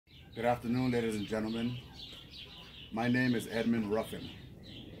Good afternoon, ladies and gentlemen. My name is Edmund Ruffin.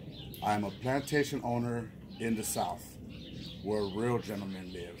 I am a plantation owner in the South, where real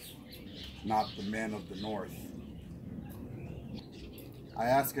gentlemen live, not the men of the North. I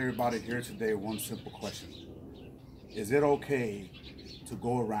ask everybody here today one simple question. Is it okay to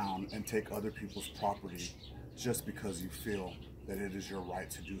go around and take other people's property just because you feel that it is your right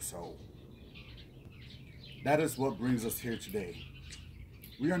to do so? That is what brings us here today.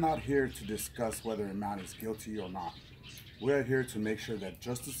 We are not here to discuss whether a man is guilty or not. We are here to make sure that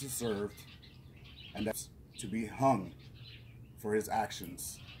justice is served and that's to be hung for his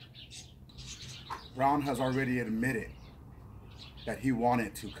actions. Brown has already admitted that he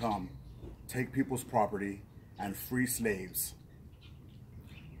wanted to come, take people's property, and free slaves.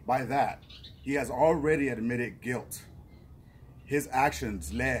 By that, he has already admitted guilt. His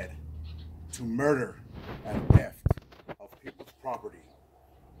actions led to murder and theft of people's property.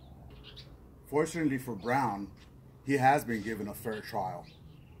 Fortunately for Brown, he has been given a fair trial.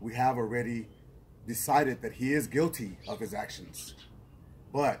 We have already decided that he is guilty of his actions.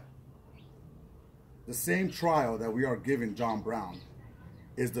 But the same trial that we are giving John Brown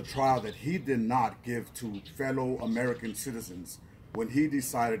is the trial that he did not give to fellow American citizens when he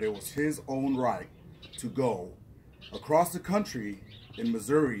decided it was his own right to go across the country in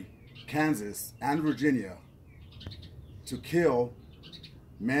Missouri, Kansas, and Virginia to kill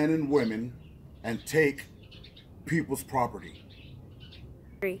men and women and take people's property.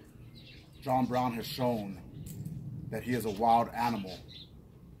 John Brown has shown that he is a wild animal,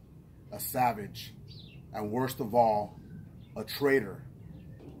 a savage, and worst of all, a traitor.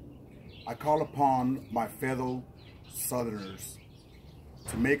 I call upon my fellow Southerners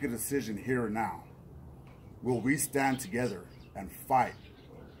to make a decision here and now. Will we stand together and fight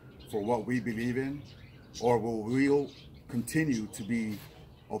for what we believe in, or will we continue to be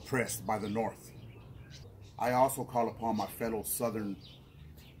oppressed by the North? I also call upon my fellow Southern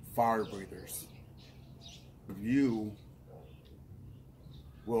fire breathers. You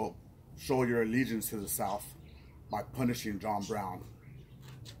will show your allegiance to the South by punishing John Brown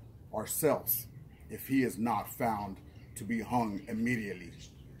ourselves if he is not found to be hung immediately.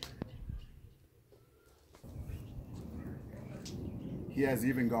 He has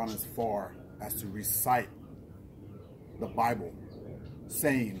even gone as far as to recite the Bible,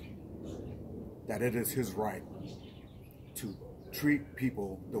 saying that it is his right to treat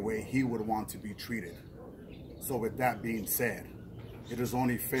people the way he would want to be treated. So with that being said, it is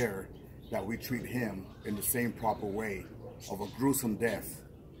only fair that we treat him in the same proper way of a gruesome death,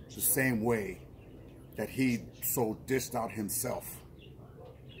 the same way that he so dished out himself.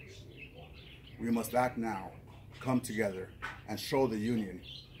 We must act now, come together, and show the Union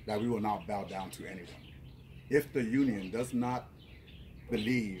that we will not bow down to anyone. If the Union does not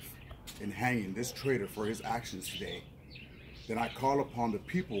believe in hanging this traitor for his actions today, then I call upon the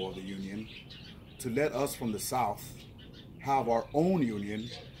people of the Union to let us from the South have our own Union,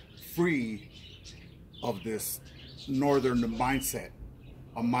 free of this Northern mindset,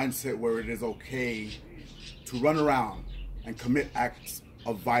 a mindset where it is okay to run around and commit acts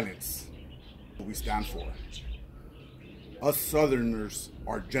of violence that we stand for. Us Southerners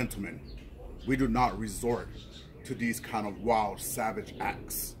are gentlemen. We do not resort to these kind of wild, savage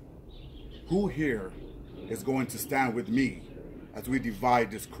acts. Who here is going to stand with me as we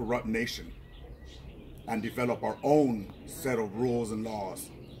divide this corrupt nation and develop our own set of rules and laws,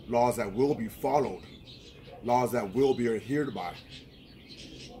 laws that will be followed, laws that will be adhered by?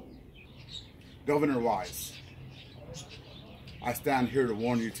 Governor Wise, I stand here to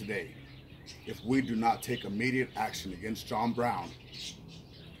warn you today. If we do not take immediate action against John Brown,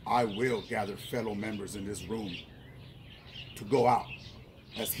 I will gather fellow members in this room to go out,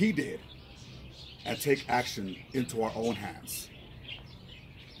 as he did, and take action into our own hands.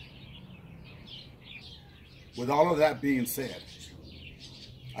 With all of that being said,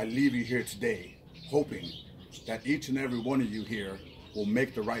 I leave you here today hoping that each and every one of you here will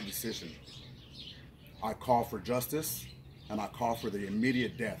make the right decision. I call for justice, and I call for the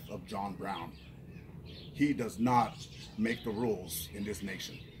immediate death of John Brown. He does not make the rules in this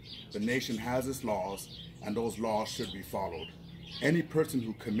nation. The nation has its laws, and those laws should be followed. Any person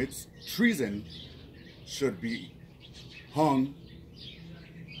who commits treason should be hung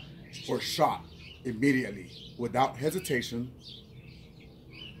or shot immediately, without hesitation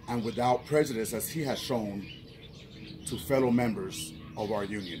and without prejudice, as he has shown to fellow members of our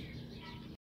Union.